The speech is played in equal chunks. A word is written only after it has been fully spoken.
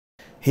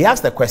he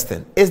asked the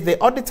question, is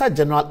the Auditor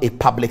General a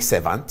public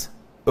servant?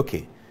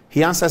 Okay,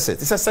 he answers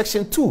it. It says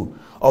Section 2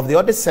 of the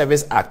Audit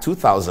Service Act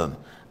 2000,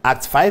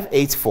 Act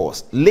 584,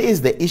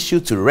 lays the issue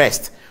to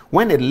rest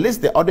when it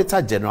lists the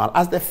Auditor General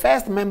as the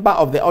first member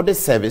of the Audit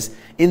Service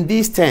in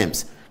these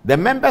terms. The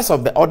members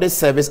of the Audit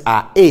Service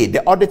are A,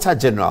 the Auditor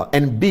General,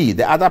 and B,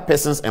 the other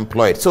persons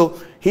employed.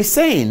 So he's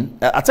saying,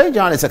 Attorney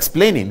General is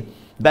explaining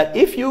that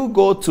if you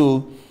go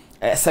to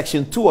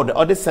Section 2 of the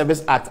Audit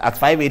Service Act at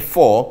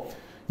 584,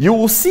 you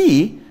will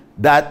see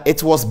that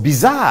it was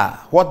bizarre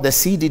what the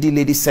CDD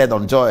lady said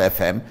on Joy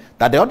FM,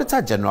 that the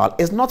Auditor General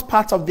is not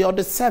part of the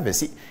Audit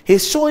Service.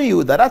 He's showing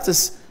you that that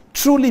is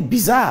truly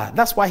bizarre.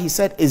 That's why he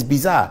said it's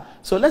bizarre.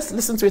 So let's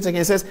listen to it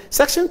again. It says,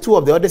 Section 2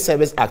 of the Audit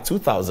Service Act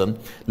 2000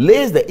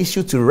 lays the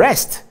issue to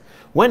rest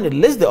when it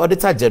lists the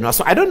Auditor General.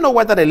 So I don't know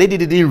whether the lady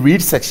didn't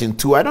read Section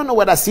 2. I don't know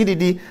whether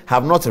CDD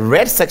have not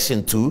read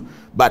Section 2.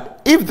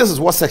 But if this is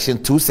what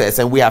Section 2 says,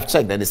 and we have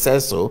checked and it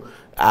says so,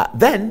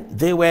 then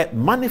they were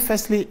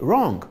manifestly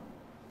wrong.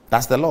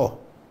 That's the law.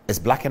 It's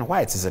black and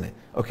white, isn't it?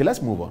 Okay,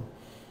 let's move on.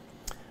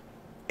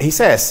 He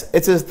says,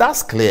 it is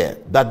thus clear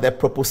that the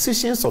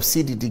propositions of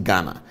CDD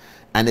Ghana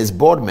and its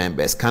board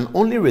members can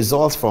only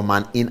result from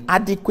an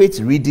inadequate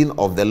reading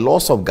of the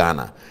laws of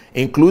Ghana,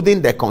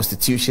 including the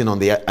Constitution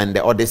and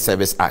the Audit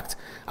Service Act.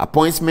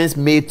 Appointments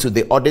made to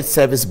the Audit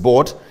Service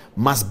Board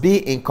must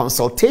be in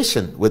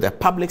consultation with the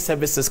Public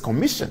Services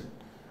Commission.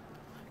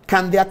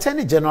 Can the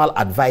Attorney General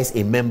advise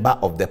a member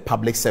of the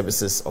Public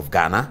Services of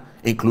Ghana,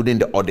 including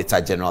the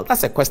Auditor General?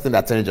 That's a question the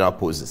Attorney General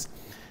poses.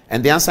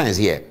 And the answer is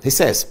here. He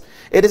says,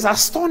 it is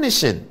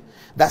astonishing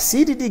that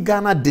CDD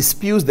Ghana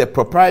disputes the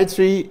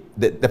propriety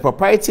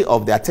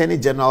of the Attorney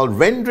General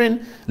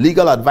rendering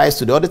legal advice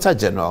to the Auditor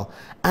General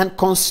and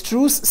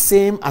construes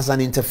same as an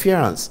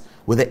interference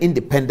with the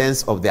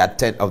independence of the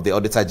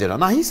Auditor General.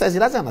 Now he says he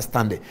doesn't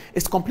understand it.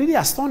 It's completely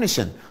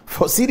astonishing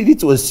for CDD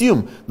to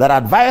assume that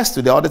advice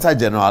to the Auditor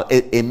General,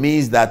 it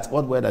means that,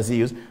 what word does he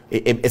use?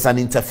 It's an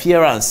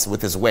interference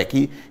with his work.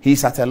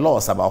 He's at a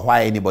loss about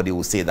why anybody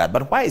will say that.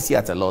 But why is he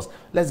at a loss?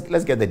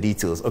 Let's get the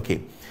details.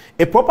 Okay.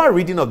 A proper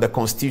reading of the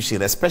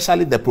Constitution,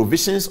 especially the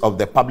provisions of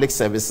the Public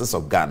Services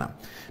of Ghana,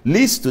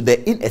 leads to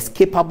the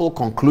inescapable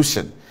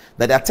conclusion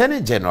that the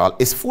Attorney General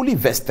is fully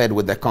vested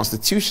with the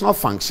constitutional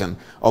function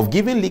of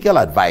giving legal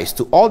advice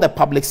to all the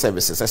public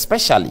services,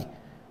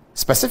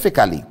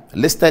 specifically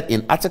listed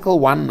in Article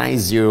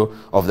 190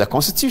 of the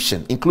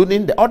Constitution,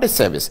 including the Audit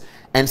Service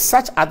and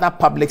such other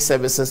public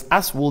services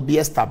as will be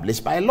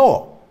established by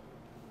law.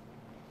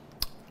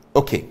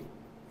 Okay.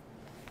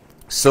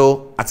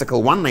 So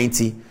Article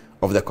 190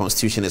 of the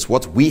Constitution is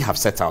what we have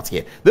set out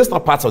here. This is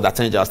not part of the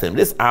Attorney General's statement.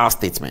 This is our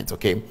statement,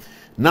 okay?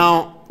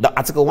 Now, the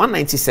Article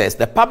 190 says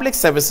the public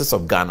services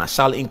of Ghana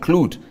shall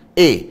include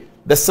A,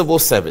 the civil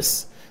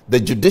service,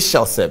 the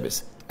judicial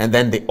service, and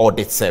then the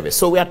audit service.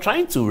 So we are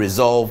trying to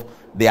resolve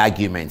the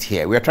argument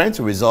here. We are trying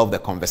to resolve the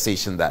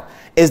conversation that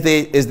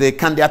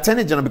can the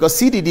Attorney General, because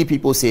CDD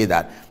people say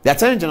that the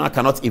Attorney General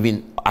cannot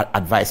even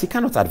advise. He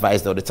cannot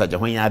advise the Auditor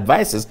General. When he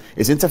advises,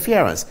 it's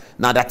interference.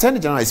 Now the Attorney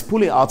General is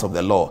pulling out of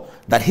the law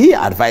that he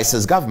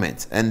advises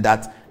government, and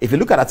that if you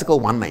look at Article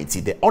 190,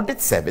 the Audit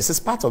Service is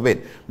part of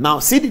it. Now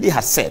CDD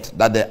has said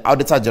that the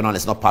Auditor General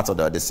is not part of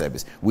the Audit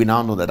Service. We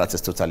now know that that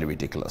is totally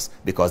ridiculous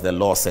because the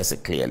law says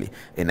it clearly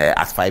in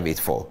Act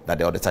 584 that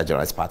the Auditor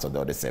General is part of the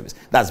Audit Service.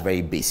 That's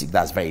very basic.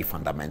 That's very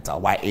fundamental.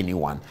 Why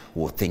anyone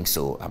would think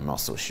so, I'm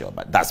not so sure,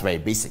 but that's very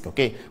basic.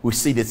 Okay, we've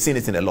seen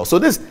it in the law. So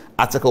this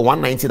Article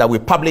 190 that we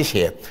publish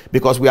here,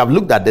 because we have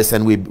looked at this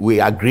and we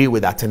agree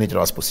with the Attorney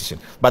General's position.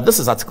 But this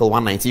is Article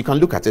 190. You can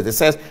look at it. It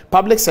says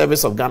public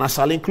service of Ghana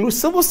shall include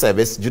civil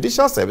service,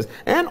 judicial service,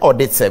 and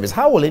audit service.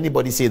 How will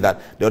anybody say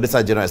that the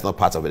Auditor General is not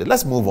part of it?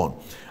 Let's move on.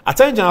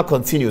 Attorney General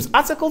continues.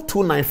 Article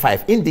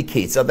 295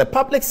 indicates that the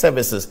public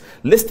services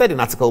listed in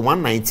Article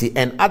 190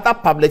 and other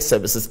public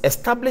services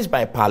established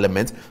by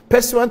Parliament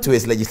pursuant to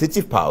its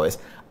legislative powers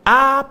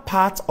are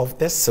part of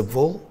the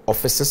civil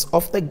offices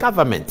of the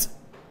government.